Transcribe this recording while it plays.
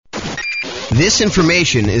This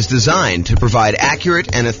information is designed to provide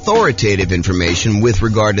accurate and authoritative information with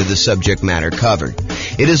regard to the subject matter covered.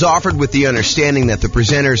 It is offered with the understanding that the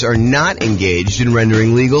presenters are not engaged in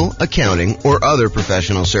rendering legal, accounting, or other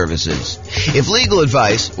professional services. If legal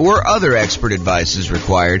advice or other expert advice is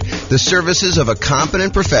required, the services of a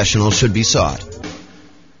competent professional should be sought.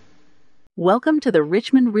 Welcome to the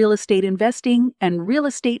Richmond Real Estate Investing and Real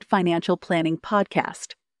Estate Financial Planning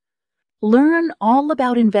Podcast. Learn all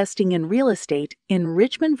about investing in real estate in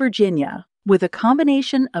Richmond, Virginia, with a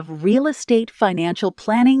combination of real estate financial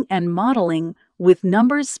planning and modeling with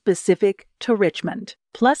numbers specific to Richmond,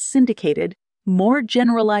 plus syndicated, more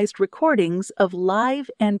generalized recordings of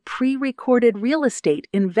live and pre-recorded real estate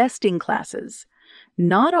investing classes,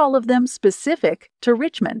 not all of them specific to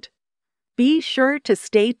Richmond. Be sure to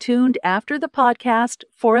stay tuned after the podcast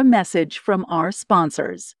for a message from our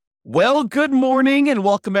sponsors. Well, good morning and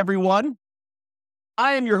welcome, everyone.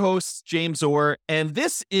 I am your host, James Orr, and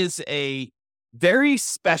this is a very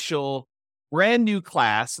special, brand new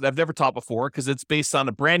class that I've never taught before because it's based on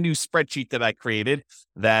a brand new spreadsheet that I created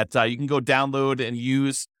that you can go download and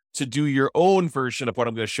use to do your own version of what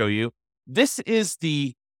I'm going to show you. This is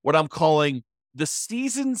what I'm calling the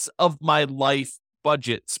Seasons of My Life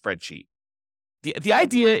budget spreadsheet. The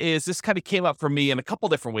idea is this kind of came up for me in a couple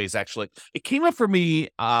different ways, actually. It came up for me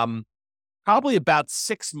probably about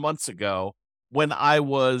 6 months ago when I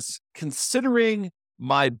was considering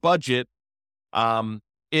my budget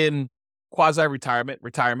in quasi-retirement.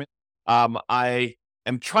 I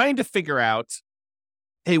am trying to figure out,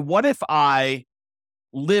 hey, what if I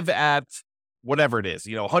live at whatever it is,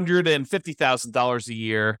 $150,000 a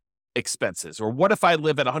year expenses, or what if I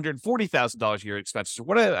live at $140,000 a year expenses, or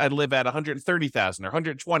what if I live at $130,000 or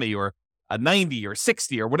 $120 or a $90 or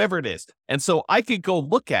 $60 or whatever it is. And so I could go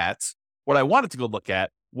look at what I wanted to go look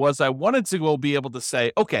at was I wanted to go be able to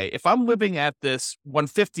say, okay, if I'm living at this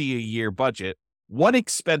 $150 a year budget, what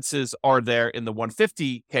expenses are there in the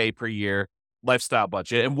 $150K per year lifestyle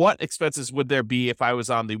budget, and what expenses would there be if I was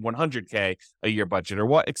on the $100K a year budget, or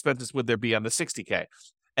what expenses would there be on the $60K?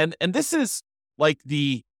 And this is like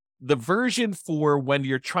the version for when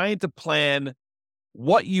you're trying to plan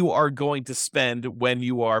what you are going to spend when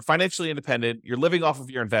you are financially independent, you're living off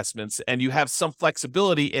of your investments, and you have some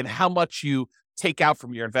flexibility in how much you take out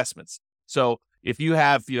from your investments. So if you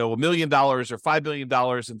have, $1 million or $5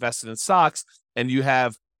 million invested in stocks, and you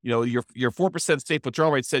have, your 4% safe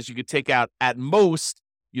withdrawal rate says you could take out at most,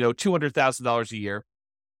 $200,000 a year.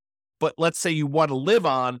 But let's say you want to live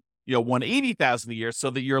on, $180,000 a year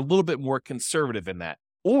so that you're a little bit more conservative in that.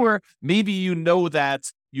 Or maybe you know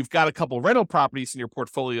that you've got a couple rental properties in your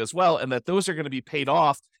portfolio as well, and that those are going to be paid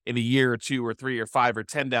off in a year or 2 or 3 or 5 or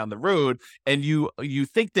 10 down the road. And you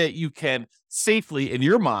think that you can safely, in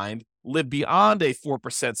your mind, live beyond a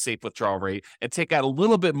 4% safe withdrawal rate and take out a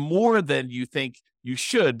little bit more than you think you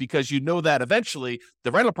should, because you know that eventually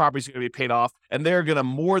the rental properties are going to be paid off and they're going to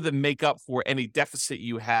more than make up for any deficit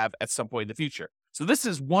you have at some point in the future. So this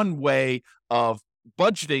is one way of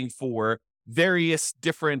budgeting for various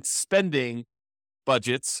different spending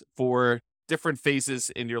budgets for different phases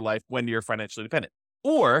in your life when you're financially independent.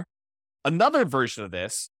 Or another version of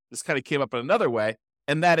this kind of came up in another way,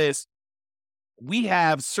 and that is we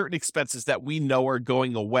have certain expenses that we know are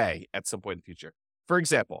going away at some point in the future. For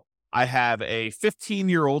example, I have a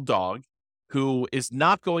 15-year-old dog who is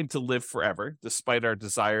not going to live forever, despite our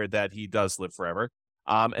desire that he does live forever.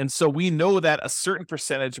 And so we know that a certain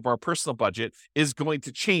percentage of our personal budget is going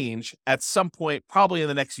to change at some point, probably in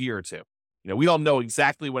the next year or two. We don't know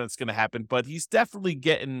exactly when it's going to happen, but he's definitely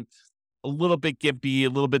getting a little bit gimpy, a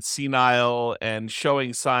little bit senile, and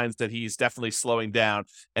showing signs that he's definitely slowing down.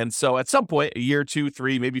 And so at some point, a year, 2,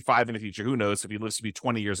 3, maybe 5 in the future, who knows if he lives to be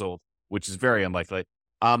 20 years old, which is very unlikely.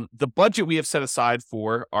 The budget we have set aside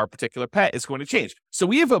for our particular pet is going to change. So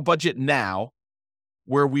we have a budget now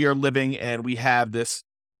where we are living and we have this,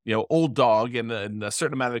 old dog and a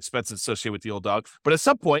certain amount of expenses associated with the old dog. But at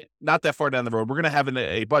some point, not that far down the road, we're going to have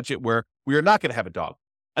a budget where we are not going to have a dog.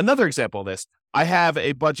 Another example of this, I have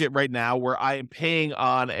a budget right now where I am paying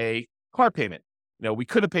on a car payment. We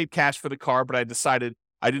could have paid cash for the car, but I decided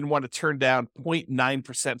I didn't want to turn down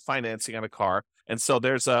 0.9% financing on a car. And so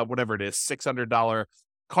there's whatever it is, $600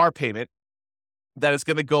 car payment that is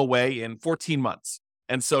going to go away in 14 months.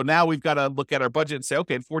 And so now we've got to look at our budget and say,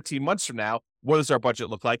 okay, in 14 months from now, what does our budget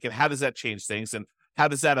look like? And how does that change things? And how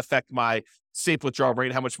does that affect my safe withdrawal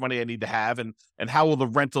rate, how much money I need to have, and how will the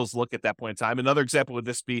rentals look at that point in time? Another example would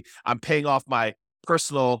this be, I'm paying off my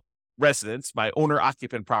personal residence, my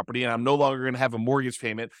owner-occupant property, and I'm no longer going to have a mortgage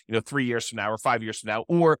payment, 3 years from now or 5 years from now,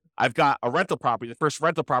 or I've got a rental property. The first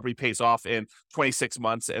rental property pays off in 26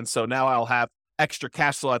 months, and so now I'll have extra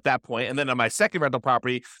cash flow at that point. And then on my second rental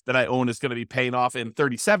property that I own is going to be paying off in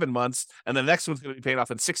 37 months, and the next one's going to be paying off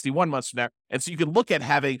in 61 months from now. And so you can look at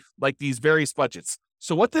having like these various budgets.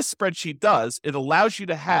 So what this spreadsheet does, it allows you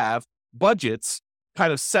to have budgets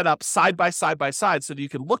kind of set up side by side so that you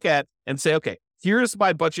can look at and say, okay, here's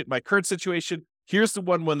my budget, my current situation. Here's the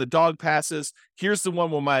one when the dog passes. Here's the one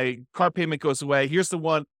when my car payment goes away. Here's the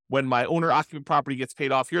one when my owner-occupant property gets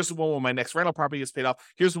paid off. Here's the one where my next rental property gets paid off.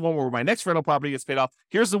 Here's the one where my next rental property gets paid off.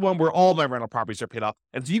 Here's the one where all my rental properties are paid off.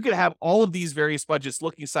 And so you can have all of these various budgets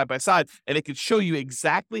looking side by side, and it can show you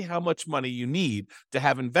exactly how much money you need to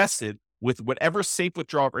have invested with whatever safe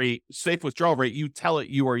withdrawal rate you tell it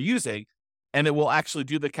you are using. And it will actually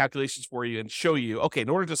do the calculations for you and show you, okay, in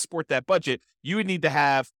order to support that budget, you would need to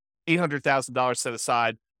have $800,000 set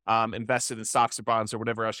aside, invested in stocks or bonds or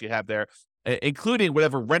whatever else you have there, including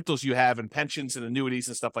whatever rentals you have and pensions and annuities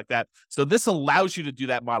and stuff like that. So this allows you to do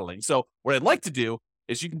that modeling. So what I'd like to do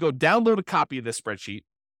is you can go download a copy of this spreadsheet.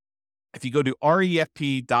 If you go to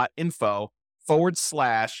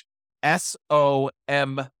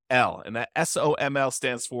refp.info/SOML, and that SOML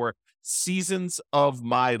stands for Seasons of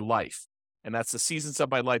My Life. And that's the Seasons of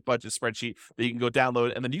My Life budget spreadsheet that you can go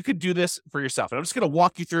download. And then you could do this for yourself. And I'm just going to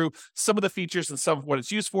walk you through some of the features and some of what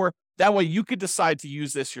it's used for. That way you could decide to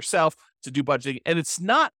use this yourself to do budgeting. And it's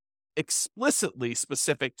not explicitly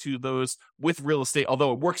specific to those with real estate,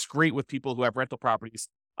 although it works great with people who have rental properties.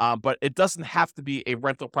 But it doesn't have to be a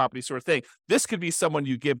rental property sort of thing. This could be someone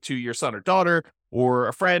you give to your son or daughter or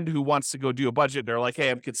a friend who wants to go do a budget. They're like, hey,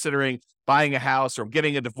 I'm considering buying a house, or I'm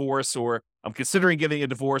getting a divorce, or I'm considering getting a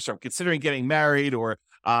divorce, or I'm considering getting married, or,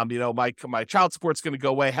 my child support's going to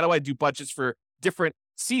go away. How do I do budgets for different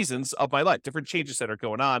seasons of my life, different changes that are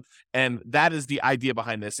going on? And that is the idea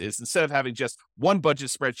behind this, is instead of having just one budget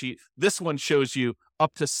spreadsheet, this one shows you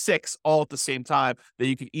up to 6 all at the same time that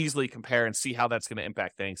you can easily compare and see how that's going to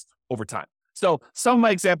impact things over time. So some of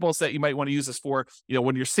my examples that you might want to use this for,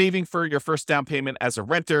 when you're saving for your first down payment as a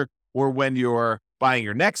renter, or when you're buying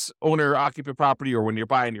your next owner-occupant property, or when you're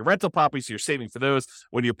buying your rental property, so you're saving for those.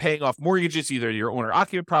 When you're paying off mortgages, either your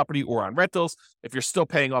owner-occupant property or on rentals. If you're still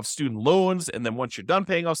paying off student loans, and then once you're done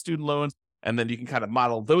paying off student loans, and then you can kind of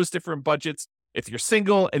model those different budgets. If you're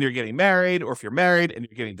single and you're getting married, or if you're married and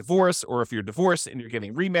you're getting divorced, or if you're divorced and you're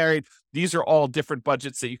getting remarried, these are all different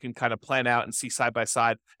budgets that you can kind of plan out and see side by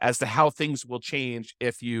side as to how things will change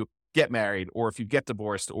if you get married, or if you get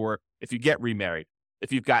divorced, or if you get remarried.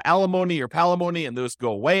 If you've got alimony or palimony and those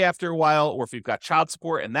go away after a while, or if you've got child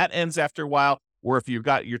support and that ends after a while, or if you've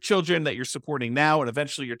got your children that you're supporting now and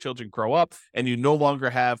eventually your children grow up and you no longer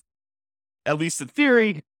have, at least in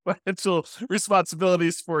theory, financial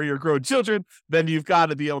responsibilities for your grown children, then you've got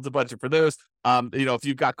to be able to budget for those. If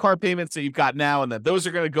you've got car payments that you've got now and that those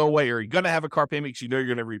are going to go away, or you're going to have a car payment because you're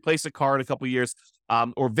going to replace a car in a couple of years,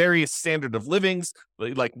 or various standard of livings,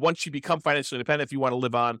 like once you become financially independent, if you want to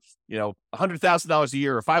live on, $100,000 a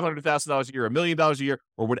year, or $500,000 a year, or $1 million a year,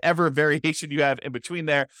 or whatever variation you have in between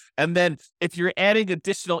there. And then if you're adding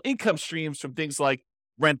additional income streams from things like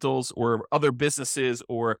rentals or other businesses,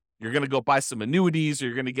 or you're going to go buy some annuities, or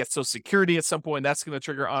you're going to get Social Security at some point, that's going to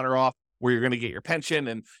trigger on or off, where you're going to get your pension.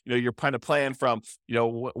 And, you're kind of plan from,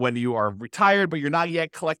 when you are retired, but you're not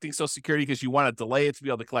yet collecting Social Security because you want to delay it to be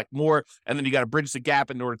able to collect more. And then you got to bridge the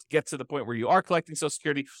gap in order to get to the point where you are collecting Social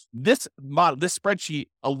Security. This spreadsheet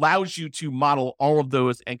allows you to model all of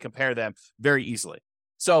those and compare them very easily.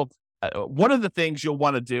 So one of the things you'll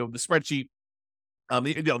want to do, the spreadsheet,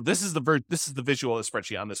 this is the visual of the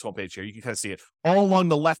spreadsheet on this homepage here. You can kind of see it all along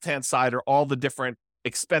the left-hand side are all the different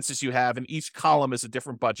expenses you have, and each column is a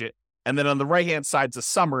different budget. And then on the right-hand side is a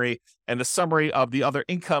summary, and the summary of the other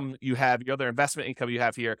income you have, your other investment income you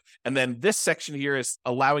have here. And then this section here is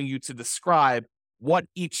allowing you to describe what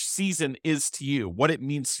each season is to you, what it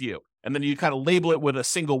means to you. And then you kind of label it with a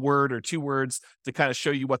single word or 2 words to kind of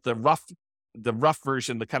show you what the rough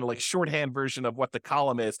version, the kind of like shorthand version of what the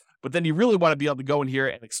column is. But then you really want to be able to go in here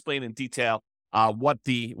and explain in detail what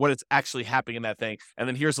is actually happening in that thing. And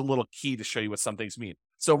then here's a little key to show you what some things mean.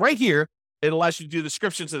 So right here, it allows you to do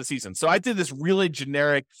descriptions of the season. So I did this really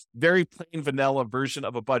generic, very plain vanilla version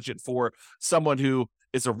of a budget for someone who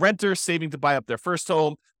is a renter saving to buy up their first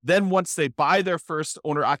home. Then once they buy their first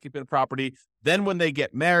owner-occupant property, then when they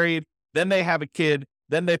get married, then they have a kid,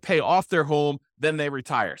 then they pay off their home, then they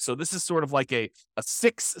retire. So this is sort of like a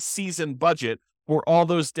 6-season budget for all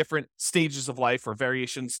those different stages of life, or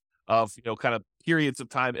variations of, kind of periods of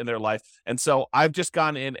time in their life. And so I've just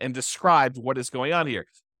gone in and described what is going on here.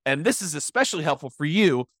 And this is especially helpful for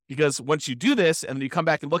you because once you do this and then you come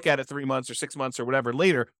back and look at it 3 months or 6 months or whatever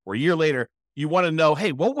later, or a year later, you want to know,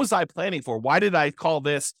 hey, what was I planning for? Why did I call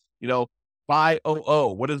this, buy OO?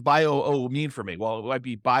 What does buy OO mean for me? Well, it might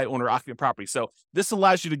be buy owner occupant property. So this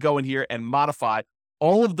allows you to go in here and modify.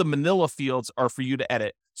 All of the manila fields are for you to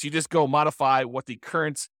edit. So you just go modify what the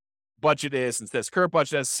current budget is. And says current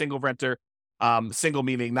budget as single renter, single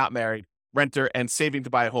meaning not married, renter, and saving to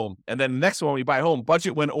buy a home. And then the next one, we buy a home,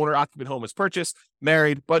 budget when owner occupant home is purchased,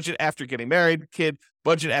 married, budget after getting married, kid,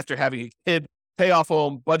 budget after having a kid, pay off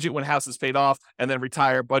home, budget when house is paid off, and then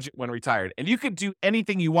retire, budget when retired. And you could do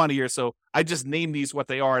anything you want here. So I just named these what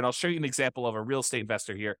they are, and I'll show you an example of a real estate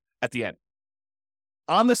investor here at the end.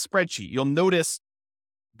 On the spreadsheet, you'll notice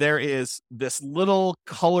there is this little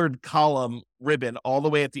colored column ribbon all the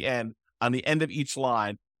way at the end on the end of each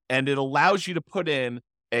line, and it allows you to put in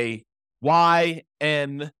a Y,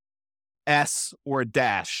 N, S, or a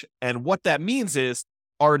dash. And what that means is,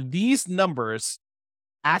 are these numbers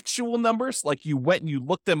actual numbers, like you went and you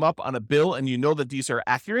looked them up on a bill and you know that these are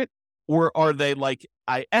accurate? Or are they like,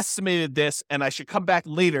 I estimated this and I should come back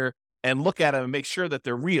later and look at them and make sure that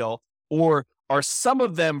they're real? Or are some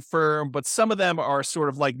of them firm, but some of them are sort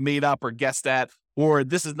of like made up or guessed at, or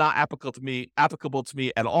this is not applicable to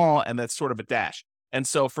me at all, and that's sort of a dash. And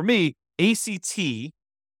so for me, ACT,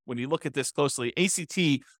 when you look at this closely,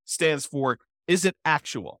 ACT stands for, is it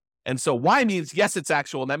actual? And so Y means, yes, it's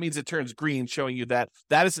actual. And that means it turns green, showing you that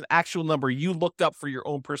that is an actual number you looked up for your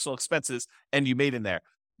own personal expenses and you made in there.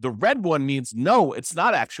 The red one means, no, it's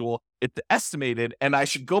not actual. It's estimated. And I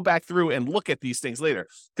should go back through and look at these things later.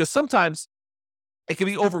 Because sometimes it can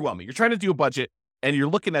be overwhelming. You're trying to do a budget and you're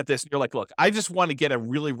looking at this and you're like, look, I just want to get a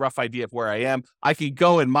really rough idea of where I am. I can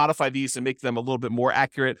go and modify these and make them a little bit more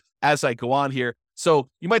accurate as I go on here. So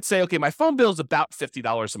you might say, okay, my phone bill is about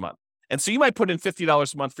 $50 a month. And so you might put in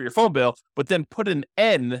 $50 a month for your phone bill, but then put an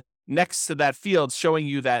N next to that field showing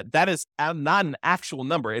you that that is not an actual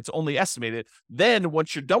number. It's only estimated. Then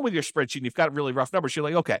once you're done with your spreadsheet and you've got really rough numbers, you're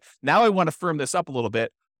like, okay, now I want to firm this up a little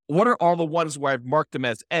bit. What are all the ones where I've marked them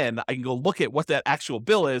as N? I can go look at what that actual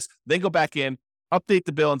bill is, then go back in, update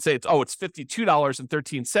the bill and say, it's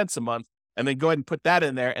 $52.13 a month. And then go ahead and put that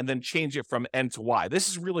in there and then change it from N to Y. This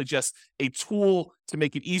is really just a tool to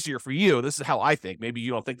make it easier for you. This is how I think. Maybe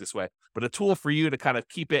you don't think this way, but a tool for you to kind of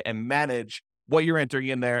keep it and manage what you're entering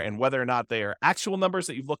in there and whether or not they are actual numbers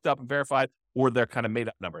that you've looked up and verified or they're kind of made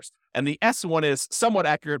up numbers. And the S one is somewhat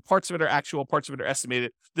accurate. Parts of it are actual, parts of it are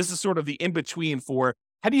estimated. This is sort of the in-between for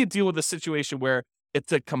how do you deal with a situation where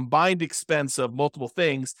it's a combined expense of multiple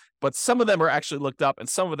things, but some of them are actually looked up and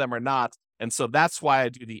some of them are not. And so that's why I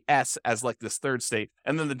do the S as like this third state.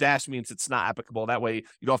 And then the dash means it's not applicable. That way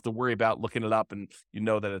you don't have to worry about looking it up and you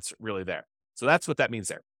know that it's really there. So that's what that means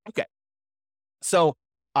there. Okay. So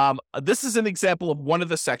this is an example of one of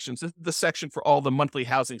the sections. This is the section for all the monthly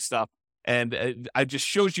housing stuff. And I just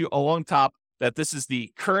showed you along top that this is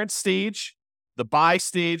the current stage, the buy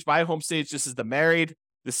a home stage. This is the married.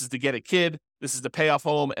 This is to get a kid. This is the pay off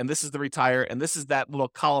home. And this is the retire. And this is that little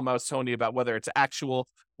column I was telling you about, whether it's actual,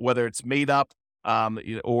 whether it's made up,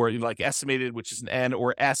 or like estimated, which is an N,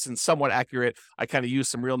 or S and somewhat accurate. I kind of use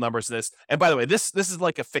some real numbers in this. And by the way, this is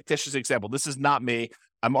like a fictitious example. This is not me.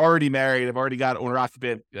 I'm already married. I've already got owner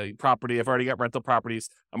occupant property. I've already got rental properties.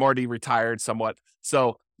 I'm already retired somewhat.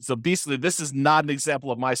 So basically, this is not an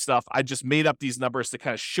example of my stuff. I just made up these numbers to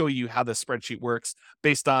kind of show you how this spreadsheet works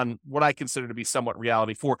based on what I consider to be somewhat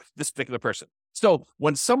reality for this particular person. So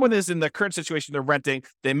when someone is in the current situation, they're renting,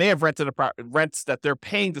 they may have rented rents that they're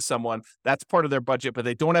paying to someone. That's part of their budget, but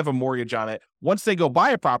they don't have a mortgage on it. Once they go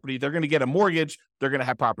buy a property, they're going to get a mortgage. They're going to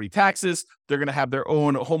have property taxes. They're going to have their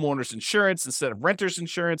own homeowner's insurance instead of renter's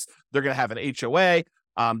insurance. They're going to have an HOA.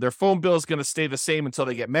 Their phone bill is going to stay the same until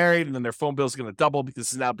they get married, and then their phone bill is going to double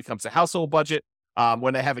because it now becomes a household budget.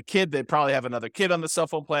 When they have a kid, they probably have another kid on the cell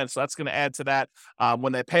phone plan, so that's going to add to that.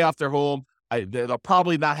 When they pay off their home, they'll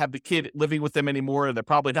probably not have the kid living with them anymore, and they're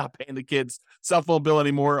probably not paying the kid's cell phone bill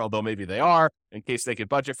anymore, although maybe they are, in case they could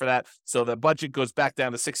budget for that. So the budget goes back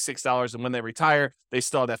down to $66, and when they retire, they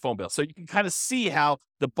still have that phone bill. So you can kind of see how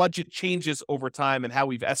the budget changes over time and how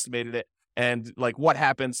we've estimated it, and like what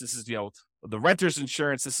happens. This is, the renter's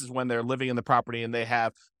insurance. This is when they're living in the property and they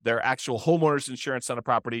have their actual homeowner's insurance on the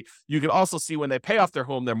property. You can also see when they pay off their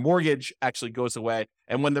home, their mortgage actually goes away.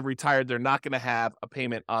 And when they're retired, they're not going to have a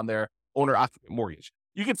payment on their owner occupant mortgage.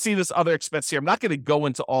 You can see this other expense here. I'm not going to go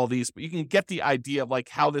into all these, but you can get the idea of like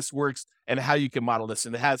how this works and how you can model this.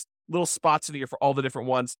 And it has little spots in here for all the different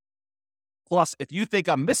ones. Plus, if you think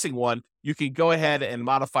I'm missing one, you can go ahead and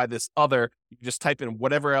modify this other. You can just type in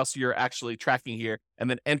whatever else you're actually tracking here and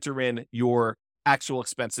then enter in your actual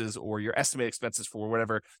expenses or your estimated expenses for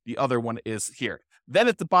whatever the other one is here. Then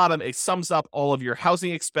at the bottom, it sums up all of your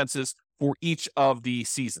housing expenses for each of the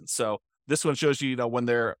seasons. So this one shows you, when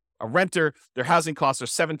they're a renter, their housing costs are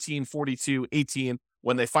 17, 42, 18.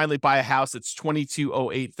 When they finally buy a house, it's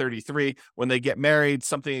 22, 08, 33. When they get married,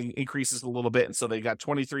 something increases a little bit. And so they got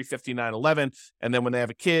 23, 59, 11. And then when they have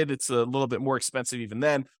a kid, it's a little bit more expensive even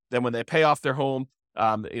then. Then when they pay off their home,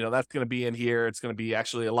 that's going to be in here. It's going to be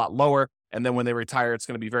actually a lot lower. And then when they retire, it's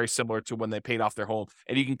going to be very similar to when they paid off their home.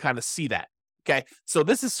 And you can kind of see that. Okay. So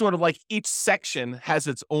this is sort of like each section has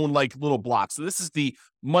its own like little block. So this is the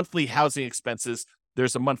monthly housing expenses.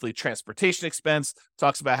 There's a monthly transportation expense,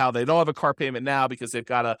 talks about how they don't have a car payment now because they've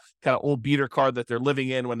got a kind of old beater car that they're living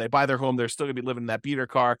in. When they buy their home, they're still going to be living in that beater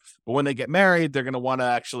car. But when they get married, they're going to want to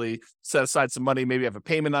actually set aside some money, maybe have a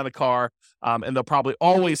payment on a car. And they'll probably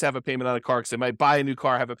always have a payment on a car because they might buy a new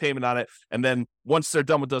car, have a payment on it. And then once they're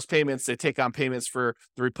done with those payments, they take on payments for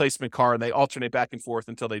the replacement car and they alternate back and forth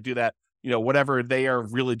until they do that. Whatever they are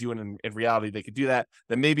really doing in reality, they could do that.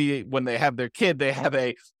 Then maybe when they have their kid, they have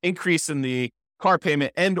a increase in the car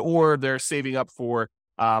payment and or they're saving up for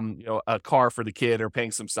a car for the kid or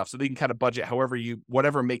paying some stuff. So they can kind of budget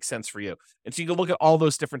whatever makes sense for you. And so you can look at all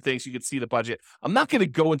those different things. You can see the budget. I'm not going to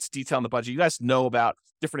go into detail on the budget. You guys know about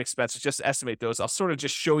different expenses, just estimate those. I'll sort of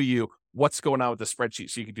just show you what's going on with the spreadsheet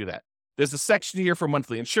so you can do that. There's a section here for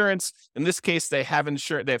monthly insurance. In this case, they have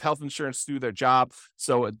health insurance through their job.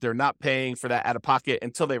 So they're not paying for that out of pocket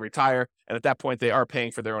until they retire. And at that point, they are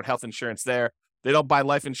paying for their own health insurance there. They don't buy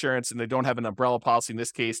life insurance and they don't have an umbrella policy in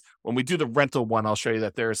this case. When we do the rental one, I'll show you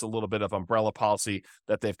that there's a little bit of umbrella policy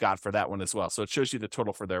that they've got for that one as well. So it shows you the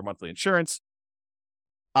total for their monthly insurance.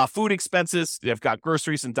 Food expenses, they've got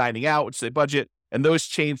groceries and dining out, which they budget. And those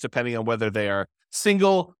change depending on whether they are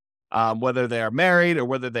single, whether they are married, or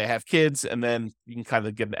whether they have kids. And then you can kind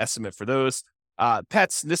of get an estimate for those.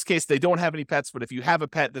 Pets, in this case, they don't have any pets, but if you have a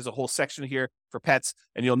pet, there's a whole section here for pets.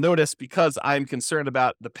 And you'll notice because I'm concerned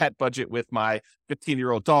about the pet budget with my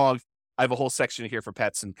 15-year-old dog, I have a whole section here for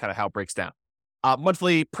pets and kind of how it breaks down.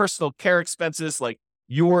 Monthly personal care expenses, like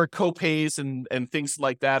your copays and things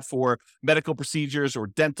like that for medical procedures or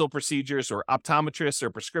dental procedures or optometrists or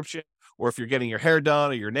prescription, or if you're getting your hair done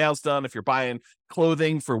or your nails done, if you're buying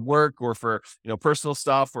clothing for work or for personal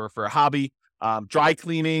stuff or for a hobby. Dry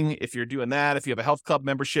cleaning, if you're doing that, if you have a health club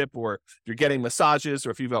membership or you're getting massages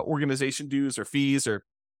or if you've got organization dues or fees or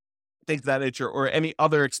things of that nature, or any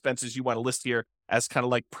other expenses you want to list here as kind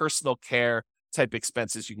of like personal care type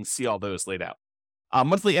expenses, you can see all those laid out.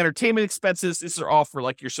 Monthly entertainment expenses, these are all for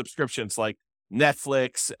like your subscriptions like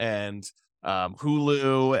Netflix and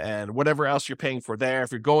Hulu and whatever else you're paying for there.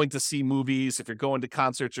 If you're going to see movies, if you're going to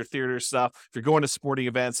concerts or theater stuff, if you're going to sporting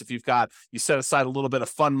events, if you set aside a little bit of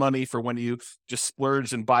fun money for when you just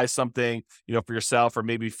splurge and buy something, for yourself or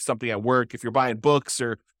maybe something at work, if you're buying books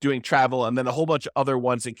or doing travel, and then a whole bunch of other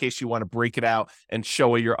ones in case you want to break it out and show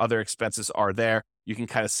what your other expenses are there. You can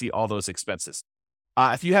kind of see all those expenses.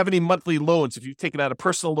 If you have any monthly loans, if you've taken out a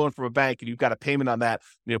personal loan from a bank and you've got a payment on that,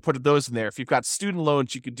 put those in there. If you've got student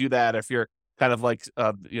loans, you could do that. If you're kind of like,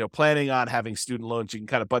 planning on having student loans, you can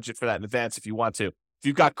kind of budget for that in advance if you want to. If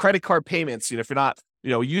you've got credit card payments, if you're not,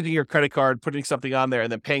 using your credit card, putting something on there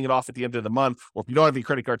and then paying it off at the end of the month, or if you don't have any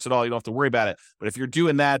credit cards at all, you don't have to worry about it. But if you're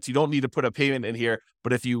doing that, you don't need to put a payment in here.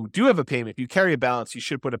 But if you do have a payment, if you carry a balance, you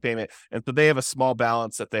should put a payment. And so they have a small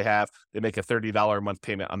balance that they have. They make a $30 a month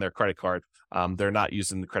payment on their credit card. They're not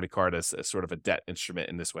using the credit card as sort of a debt instrument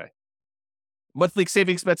in this way. Monthly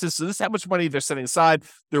saving expenses. So this is how much money they're setting aside.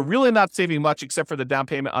 They're really not saving much except for the down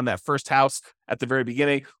payment on that first house at the very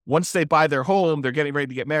beginning. Once they buy their home, they're getting ready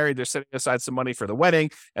to get married. They're setting aside some money for the wedding,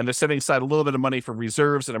 and they're setting aside a little bit of money for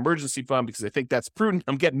reserves and emergency fund because they think that's prudent.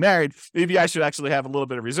 I'm getting married. Maybe I should actually have a little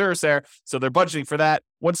bit of reserves there. So they're budgeting for that.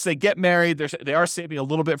 Once they get married, they are saving a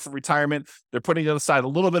little bit for retirement. They're putting aside a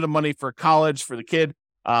little bit of money for college for the kid.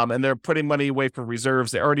 And they're putting money away for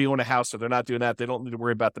reserves. They already own a house, so they're not doing that. They don't need to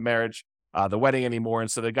worry about the marriage, the wedding anymore.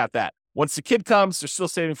 And so they got that. Once the kid comes, they're still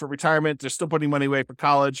saving for retirement. They're still putting money away for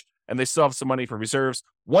college, and they still have some money for reserves.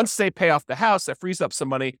 Once they pay off the house, that frees up some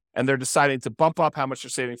money, and they're deciding to bump up how much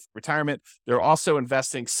they're saving for retirement. They're also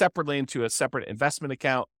investing separately into a separate investment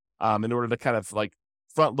account in order to kind of like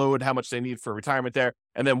front load how much they need for retirement there.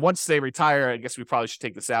 And then once they retire, I guess we probably should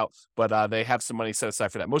take this out, but they have some money set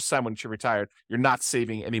aside for that. Most of the time when you're retired, you're not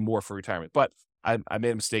saving any more for retirement. But I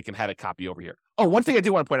made a mistake and had a copy over here. Oh, one thing I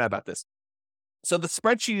do want to point out about this. So the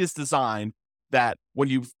spreadsheet is designed that when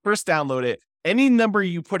you first download it, any number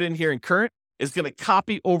you put in here in current is going to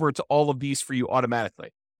copy over to all of these for you automatically.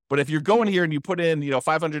 But if you're going here and you put in,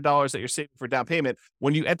 $500 that you're saving for down payment,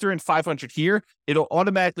 when you enter in 500 here, it'll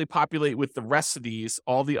automatically populate with the rest of these,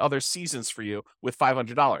 all the other seasons for you with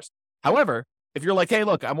 $500. However, if you're like, hey,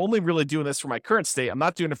 look, I'm only really doing this for my current state, I'm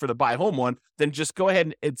not doing it for the buy home one, then just go ahead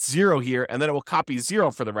and it's 0 here, and then it will copy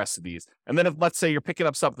 0 for the rest of these. And then if, let's say you're picking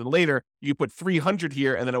up something later, you put 300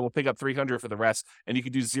 here, and then it will pick up 300 for the rest, and you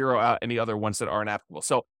can do 0 out any other ones that aren't applicable.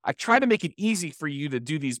 So I try to make it easy for you to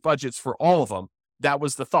do these budgets for all of them. That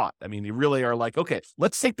was the thought. I mean, you really are like, okay,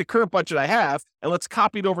 let's take the current budget I have and let's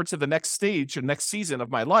copy it over to the next stage or next season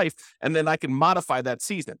of my life. And then I can modify that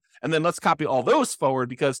season. And then let's copy all those forward,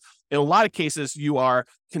 because in a lot of cases, you are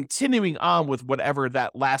continuing on with whatever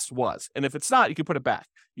that last was. And if it's not, you can put it back.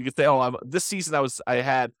 You can say, oh, this season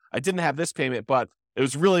I didn't have this payment, but it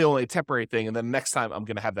was really only a temporary thing. And then next time I'm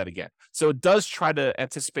going to have that again. So it does try to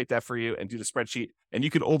anticipate that for you and do the spreadsheet, and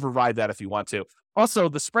you can override that if you want to. Also,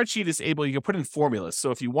 the spreadsheet is able, you can put in formulas.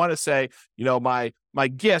 So if you want to say, my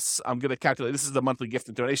gifts, I'm going to calculate, this is the monthly gift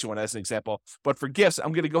and donation one as an example. But for gifts,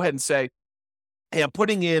 I'm going to go ahead and say, hey, I'm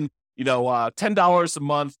putting in, $10 a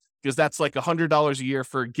month, because that's like $100 a year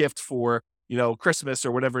for a gift for, Christmas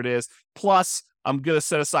or whatever it is. Plus, I'm going to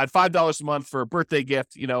set aside $5 a month for a birthday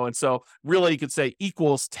gift, and so really you could say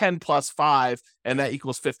equals 10 plus 5, and that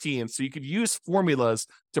equals 15. So you could use formulas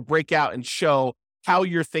to break out and show how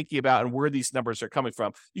you're thinking about and where these numbers are coming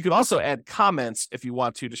from. You can also add comments if you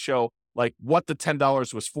want to show like what the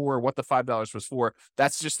 $10 was for, what the $5 was for.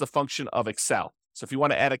 That's just the function of Excel. So if you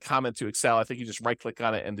want to add a comment to Excel, I think you just right click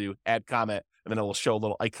on it and do add comment, and then it will show a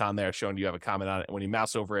little icon there showing you have a comment on it. And when you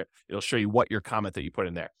mouse over it, it'll show you what your comment that you put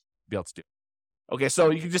in there be able to do. Okay,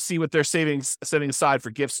 so you can just see what they're setting aside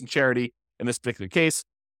for gifts and charity in this particular case.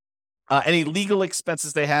 Any legal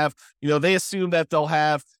expenses they have, they assume that they'll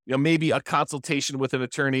have, maybe a consultation with an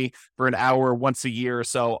attorney for an hour once a year or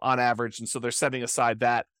so on average. And so they're setting aside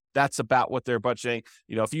that. That's about what they're budgeting.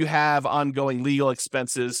 If you have ongoing legal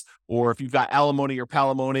expenses, or if you've got alimony or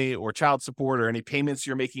palimony or child support, or any payments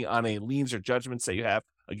you're making on any liens or judgments that you have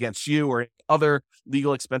against you, or other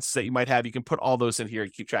legal expenses that you might have, you can put all those in here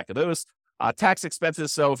and keep track of those. Tax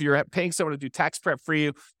expenses. So if you're paying someone to do tax prep for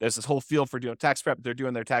you, there's this whole field for doing tax prep. They're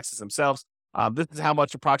doing their taxes themselves. This is how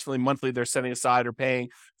much approximately monthly they're setting aside or paying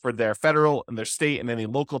for their federal and their state and any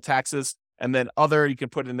local taxes. And then other, you can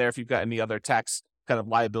put in there if you've got any other tax kind of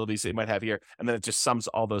liabilities that you might have here. And then it just sums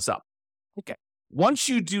all those up. Okay. Once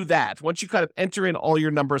you do that, once you kind of enter in all your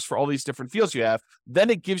numbers for all these different fields you have, then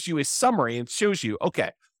it gives you a summary and shows you, okay,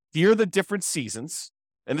 here are the different seasons.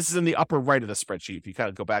 And this is in the upper right of the spreadsheet. If you kind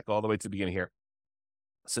of go back all the way to the beginning here.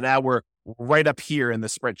 So now we're right up here in the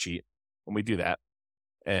spreadsheet when we do that.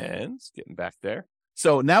 And it's getting back there.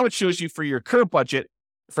 So now it shows you for your current budget.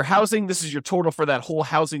 For housing, this is your total for that whole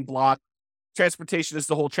housing block. Transportation is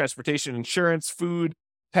the whole transportation, insurance, food,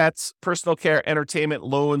 pets, personal care, entertainment,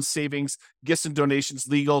 loans, savings, gifts and donations,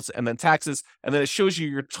 legals, and then taxes. And then it shows you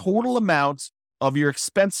your total amount of your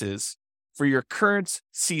expenses for your current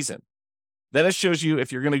season. Then it shows you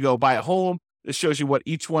if you're going to go buy a home, it shows you what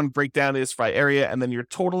each one breakdown is by area, and then your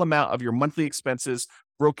total amount of your monthly expenses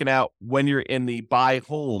broken out when you're in the buy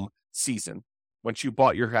home season, once you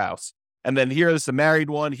bought your house. And then here's the married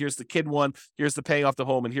one, here's the kid one, here's the paying off the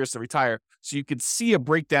home, and here's the retire. So you can see a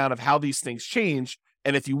breakdown of how these things change.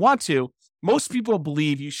 And if you want to, most people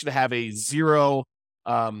believe you should have a 0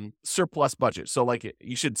 surplus budget. So like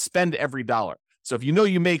you should spend every dollar. So if you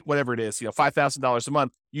make whatever it is, $5,000 a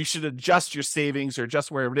month, you should adjust your savings or adjust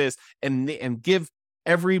wherever it is and give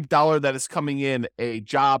every dollar that is coming in a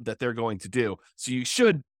job that they're going to do. So you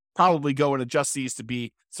should probably go and adjust these to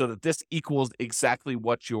be so that this equals exactly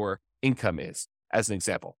what your income is, as an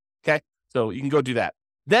example. Okay. So you can go do that.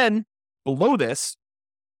 Then below this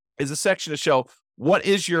is a section to show what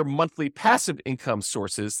is your monthly passive income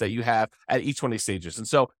sources that you have at each one of these stages. And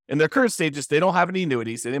so in their current stages, they don't have any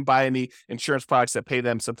annuities. They didn't buy any insurance products that pay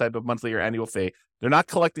them some type of monthly or annual fee. They're not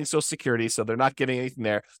collecting Social Security, so they're not getting anything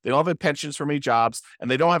there. They don't have any pensions from any jobs,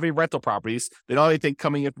 and they don't have any rental properties. They don't have anything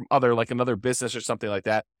coming in from like another business or something like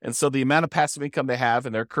that. And so the amount of passive income they have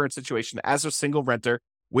in their current situation as a single renter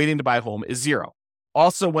waiting to buy a home is 0.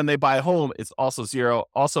 Also, when they buy a home, it's also 0.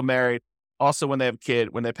 Also married. Also, when they have a kid,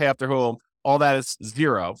 when they pay off their home, all that is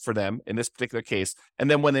 0 for them in this particular case. And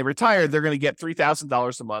then when they retire, they're going to get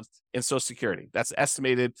 $3,000 a month in Social Security. That's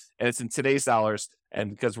estimated, and it's in today's dollars. And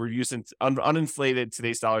because we're using uninflated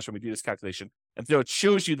today's dollars when we do this calculation. And so it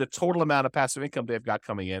shows you the total amount of passive income they've got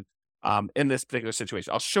coming in this particular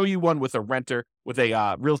situation. I'll show you one with a renter, with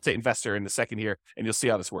a real estate investor in a second here, and you'll see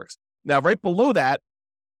how this works. Now, right below that,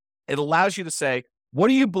 it allows you to say, what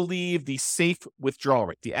do you believe the safe withdrawal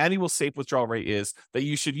rate, the annual safe withdrawal rate is that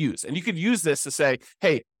you should use? And you could use this to say,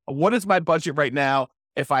 hey, what is my budget right now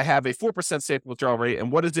if I have a 4% safe withdrawal rate?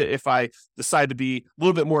 And what is it if I decide to be a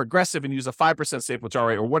little bit more aggressive and use a 5% safe withdrawal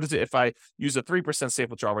rate? Or what is it if I use a 3% safe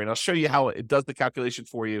withdrawal rate? And I'll show you how it does the calculation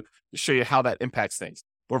for you to show you how that impacts things.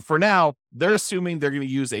 But for now, they're assuming they're going to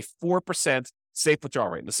use a 4% safe withdrawal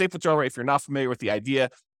rate. And the safe withdrawal rate, if you're not familiar with the idea,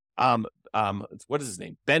 what is his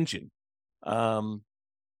name? Benjamin.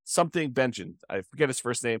 Something Benjamin. I forget his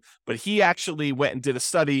first name, but he actually went and did a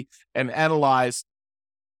study and analyzed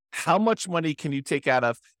how much money can you take out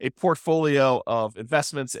of a portfolio of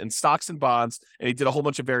investments in stocks and bonds. And he did a whole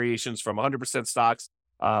bunch of variations from 100% stocks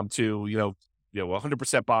to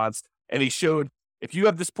 100% bonds. And he showed if you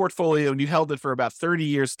have this portfolio and you held it for about 30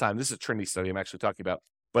 years time, this is a Trinity study I'm actually talking about,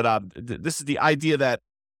 but this is the idea that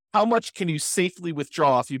how much can you safely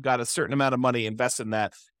withdraw if you've got a certain amount of money invested in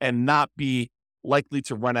that and not be likely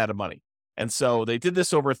to run out of money. And so they did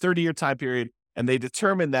this over a 30-year time period, and they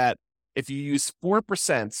determined that if you use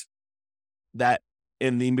 4%, that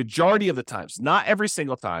in the majority of the times, not every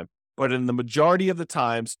single time, but in the majority of the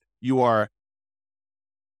times, you are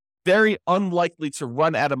very unlikely to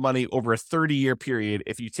run out of money over a 30-year period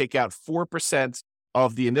if you take out 4%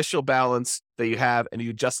 of the initial balance that you have and you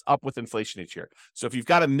adjust up with inflation each year. So if you've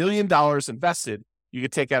got $1 million invested, you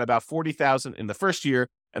could take out about $40,000 in the first year,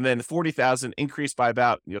 and then $40,000 increased by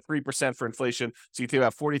about 3% for inflation. So you take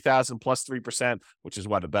about $40,000 plus 3%, which is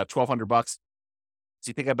what, about $1,200 bucks.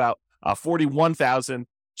 So you think about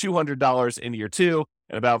 $41,200 in year two,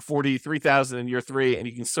 and about $43,000 in year three, and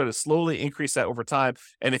you can sort of slowly increase that over time.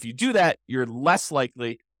 And if you do that, you're less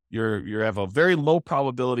likely, you have a very low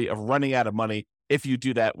probability of running out of money if you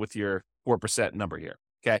do that with your 4% number here.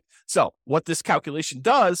 Okay, so what this calculation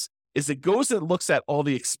does is it goes and looks at all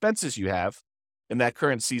the expenses you have in that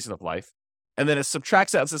current season of life, and then it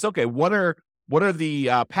subtracts out and says, okay, what are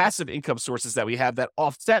the passive income sources that we have that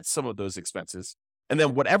offset some of those expenses? And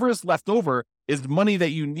then whatever is left over is money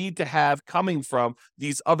that you need to have coming from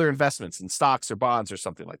these other investments in stocks or bonds or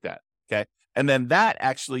something like that. Okay. And then that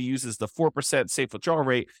actually uses the 4% safe withdrawal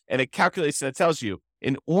rate, and it calculates and it tells you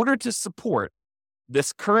in order to support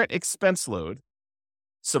this current expense load,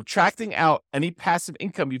 subtracting out any passive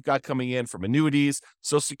income you've got coming in from annuities,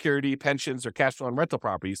 Social Security, pensions, or cash flow and rental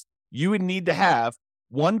properties, you would need to have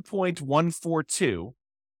 $1.142, a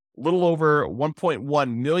little over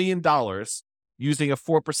 $1.1 million using a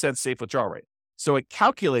 4% safe withdrawal rate. So it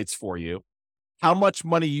calculates for you how much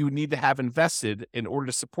money you need to have invested in order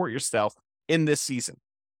to support yourself in this season.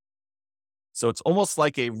 So it's almost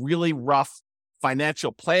like a really rough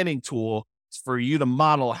financial planning tool for you to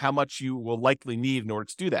model how much you will likely need in order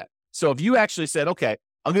to do that. So if you actually said, okay,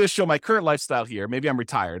 I'm going to show my current lifestyle here. Maybe I'm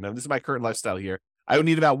retired. Now, this is my current lifestyle here. I would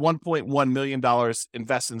need about $1.1 million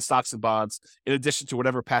invested in stocks and bonds in addition to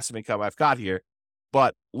whatever passive income I've got here.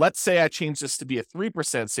 But let's say I change this to be a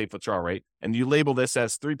 3% safe withdrawal rate, and you label this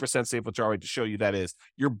as 3% safe withdrawal rate to show you that is.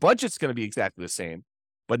 Your budget's going to be exactly the same.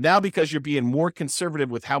 But now because you're being more conservative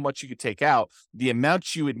with how much you could take out, the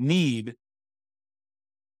amount you would need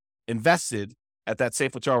invested at that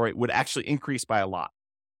safe withdrawal rate would actually increase by a lot.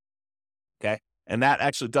 Okay. And that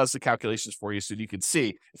actually does the calculations for you so you can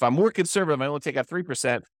see if I'm more conservative, I only take out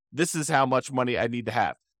 3%, this is how much money I need to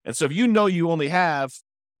have. And so if you know you only have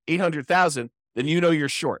 800,000, then you know you're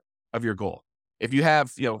short of your goal. If you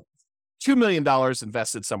have, $2 million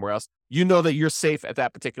invested somewhere else, you know that you're safe at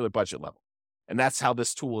that particular budget level. And that's how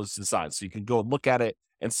this tool is designed. So you can go and look at it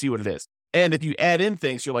and see what it is. And if you add in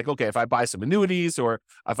things, you're like, okay, if I buy some annuities or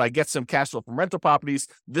if I get some cash flow from rental properties,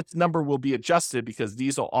 this number will be adjusted because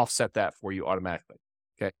these will offset that for you automatically.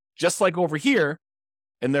 Okay. Just like over here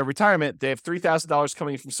in their retirement, they have $3,000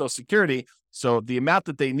 coming from Social Security. So the amount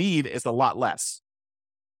that they need is a lot less.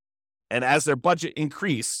 And as their budget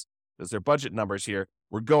increase, as their budget numbers here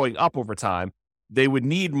were going up over time, they would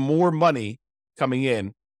need more money coming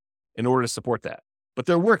in order to support that. But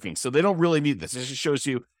they're working, so they don't really need this. It just shows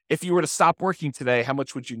you if you were to stop working today, how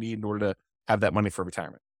much would you need in order to have that money for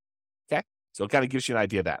retirement? Okay, so it kind of gives you an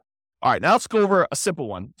idea of that. All right, now let's go over a simple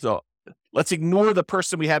one. So let's ignore the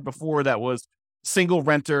person we had before that was single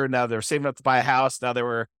renter. Now they're saving up to buy a house. Now they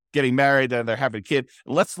were getting married and they're having a kid.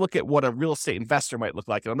 Let's look at what a real estate investor might look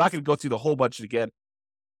like. And I'm not going to go through the whole budget again,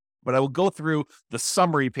 but I will go through the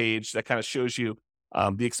summary page that kind of shows you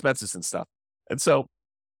the expenses and stuff. And so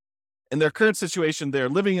in their current situation, they're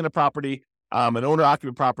living in a property, an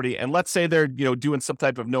owner-occupant property, and let's say they're doing some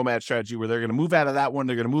type of nomad strategy where they're going to move out of that one,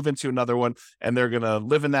 they're going to move into another one, and they're going to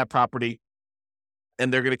live in that property,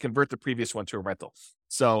 and they're going to convert the previous one to a rental.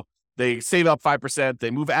 So They save up 5%,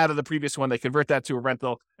 they move out of the previous one, they convert that to a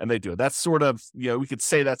rental, and they do it. That's sort of, we could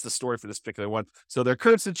say that's the story for this particular one. So their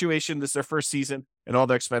current situation, this is their first season and all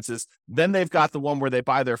their expenses. Then they've got the one where they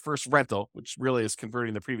buy their first rental, which really is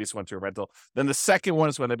converting the previous one to a rental. Then the second one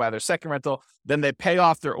is when they buy their second rental. Then they pay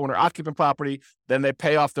off their owner-occupant property. Then they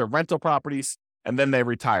pay off their rental properties, and then they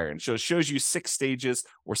retire. And so it shows you 6 stages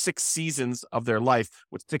or 6 seasons of their life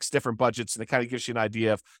with 6 different budgets, and it kind of gives you an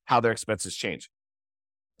idea of how their expenses change.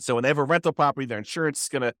 So when they have a rental property, their insurance is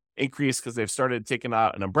going to increase because they've started taking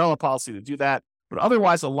out an umbrella policy to do that. But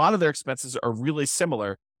otherwise, a lot of their expenses are really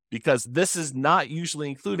similar because this is not usually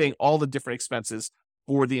including all the different expenses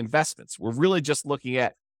for the investments. We're really just looking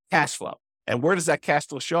at cash flow. And where does that cash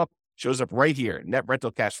flow show up? Shows up right here, net rental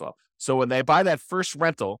cash flow. So when they buy that first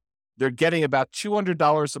rental, they're getting about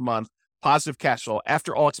 $200 a month positive cash flow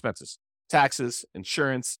after all expenses, taxes,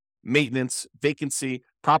 insurance, maintenance, vacancy,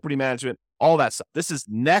 property management, all that stuff. This is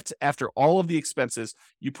net after all of the expenses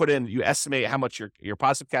you put in. You estimate how much your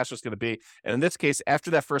positive cash flow is going to be. And in this case, after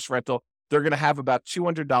that first rental, they're going to have about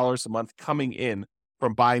 $200 a month coming in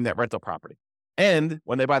from buying that rental property. And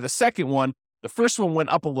when they buy the second one, the first one went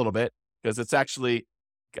up a little bit because it's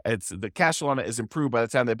the cash flow on it is improved by the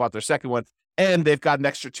time they bought their second one. And they've got an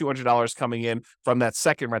extra $200 coming in from that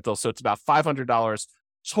second rental. So it's about $500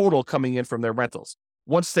 total coming in from their rentals.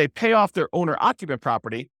 Once they pay off their owner-occupant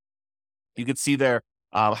property, you can see their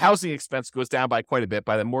housing expense goes down by quite a bit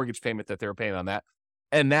by the mortgage payment that they were paying on that.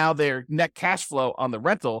 And now their net cash flow on the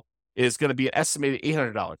rental is going to be an estimated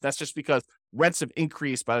 $800. That's just because rents have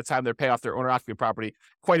increased by the time they pay off their owner-occupant property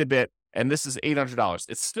quite a bit. And this is $800.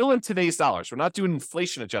 It's still in today's dollars. We're not doing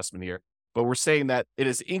inflation adjustment here, but we're saying that it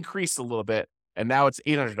has increased a little bit. And now it's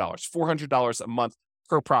 $800, $400 a month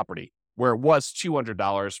per property, where it was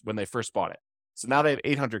 $200 when they first bought it. So now they have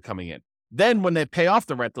 $800 coming in. Then when they pay off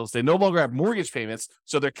the rentals, they no longer have mortgage payments.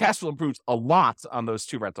 So their cash flow improves a lot on those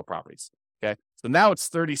 2 rental properties. Okay. So now it's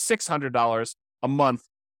 $3,600 a month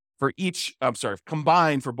for each,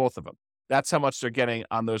 combined for both of them. That's how much they're getting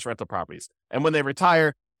on those rental properties. And when they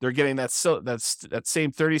retire, they're getting that same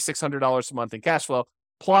 $3,600 a month in cash flow,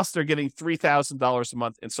 plus they're getting $3,000 a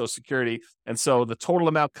month in Social Security. And so the total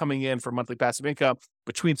amount coming in for monthly passive income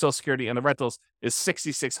between Social Security and the rentals is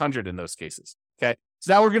 $6,600 in those cases. Okay.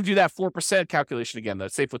 So now we're going to do that 4% calculation again, the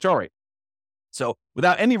safe withdrawal rate. So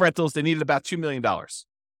without any rentals, they needed about $2 million.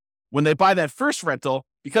 When they buy that first rental,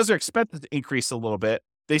 because their expenses increase a little bit,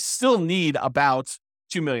 they still need about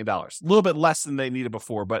 $2 million, a little bit less than they needed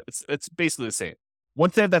before, but it's basically the same.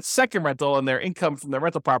 Once they have that second rental and their income from their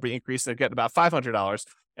rental property increase, they're getting about $500,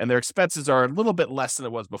 and their expenses are a little bit less than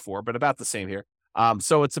it was before, but about the same here.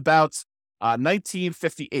 So it's about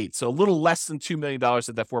 $1,958, so a little less than $2 million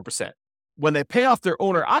at that 4%. When they pay off their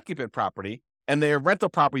owner-occupant property and their rental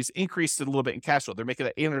properties increased a little bit in cash flow, they're making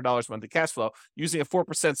that $800 a month in cash flow. Using a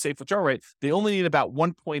 4% safe withdrawal rate, they only need about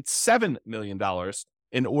 $1.7 million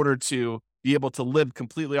in order to be able to live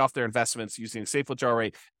completely off their investments using a safe withdrawal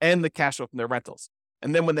rate and the cash flow from their rentals.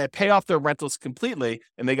 And then when they pay off their rentals completely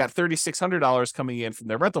and they got $3,600 coming in from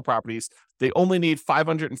their rental properties, they only need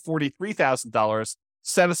 $543,000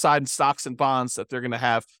 set aside in stocks and bonds that they're going to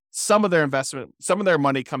have some of their investment, some of their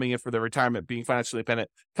money coming in for their retirement, being financially independent,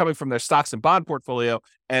 coming from their stocks and bond portfolio,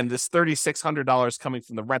 and this $3,600 coming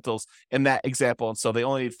from the rentals in that example. And so they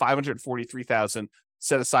only need $543,000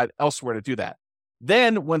 set aside elsewhere to do that.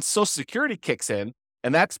 Then when Social Security kicks in,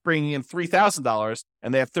 and that's bringing in $3,000,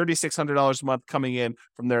 and they have $3,600 a month coming in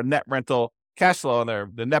from their net rental cash flow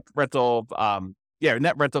and net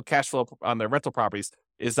rental cash flow on their rental properties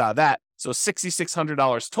is that. So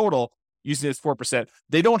 $6,600 total using this 4%.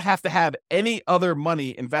 They don't have to have any other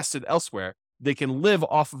money invested elsewhere. They can live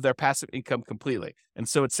off of their passive income completely. And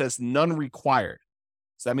so it says none required.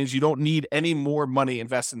 So that means you don't need any more money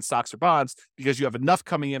invested in stocks or bonds because you have enough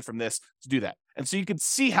coming in from this to do that. And so you can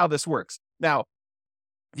see how this works. Now,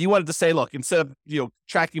 if you wanted to say, look, instead of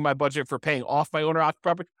tracking my budget for paying off my owner-occupied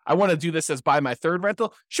property, I want to do this as buy my third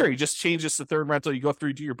rental. Sure, you just change this to third rental. You go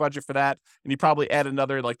through, do your budget for that, and you probably add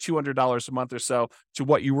another like $200 a month or so to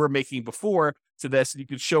what you were making before to this, and you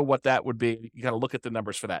can show what that would be. You kind of look at the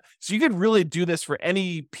numbers for that. So you could really do this for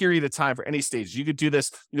any period of time, for any stage. You could do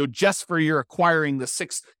this, just for your acquiring the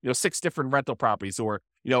six different rental properties, or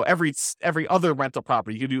every other rental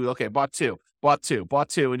property. You could do, okay, bought two,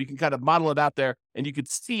 and you can kind of model it out there, and you could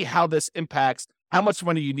see how this impacts how much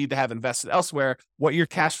money you need to have invested elsewhere, what your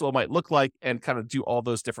cash flow might look like, and kind of do all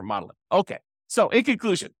those different modeling. Okay, so in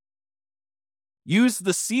conclusion, use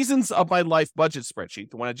the Seasons of My Life budget spreadsheet,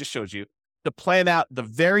 the one I just showed you, to plan out the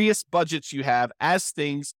various budgets you have as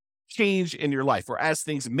things change in your life, or as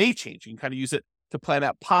things may change. You can kind of use it to plan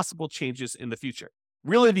out possible changes in the future.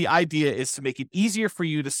 Really, the idea is to make it easier for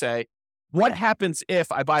you to say, what happens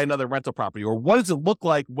if I buy another rental property? Or what does it look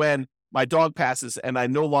like when my dog passes and I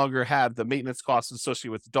no longer have the maintenance costs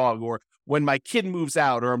associated with the dog? Or when my kid moves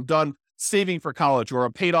out, or I'm done saving for college, or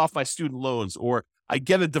I'm paid off my student loans, or I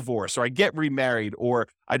get a divorce, or I get remarried, or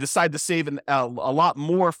I decide to save a lot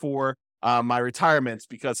more for my retirement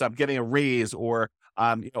because I'm getting a raise, or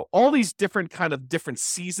all these different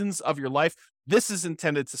seasons of your life. This is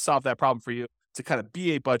intended to solve that problem for you, to kind of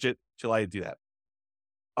be a budget to allow you to do that.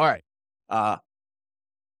 All right.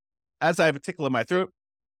 As I have a tickle in my throat,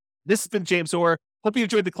 this has been James Orr. Hope you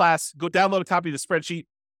enjoyed the class. Go download a copy of the spreadsheet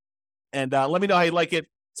and let me know how you like it.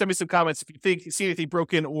 Send me some comments if you see anything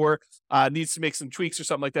broken or needs to make some tweaks or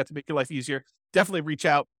something like that to make your life easier. Definitely reach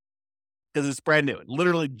out because it's brand new.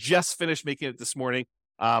 Literally just finished making it this morning.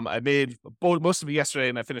 I made most of it yesterday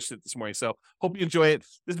and I finished it this morning. So hope you enjoy it.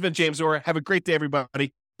 This has been James Orr. Have a great day,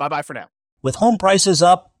 everybody. Bye-bye for now. With home prices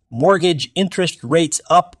up, mortgage interest rates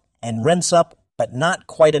up, and rents up, but not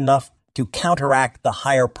quite enough to counteract the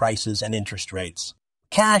higher prices and interest rates,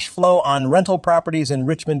 cash flow on rental properties in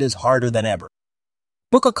Richmond is harder than ever.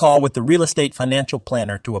 Book a call with the Real Estate Financial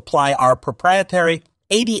Planner to apply our proprietary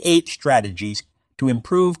 88 strategies to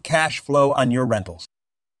improve cash flow on your rentals.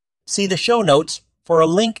 See the show notes for a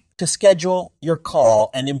link to schedule your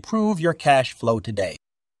call and improve your cash flow today.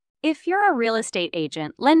 If you're a real estate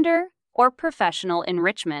agent, lender, or professional in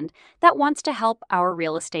Richmond that wants to help our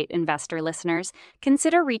real estate investor listeners,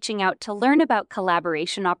 consider reaching out to learn about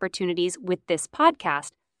collaboration opportunities with this podcast.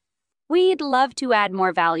 We'd love to add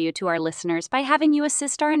more value to our listeners by having you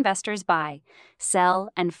assist our investors buy, sell,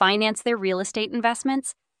 and finance their real estate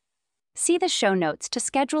investments. See the show notes to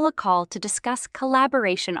schedule a call to discuss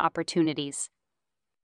collaboration opportunities.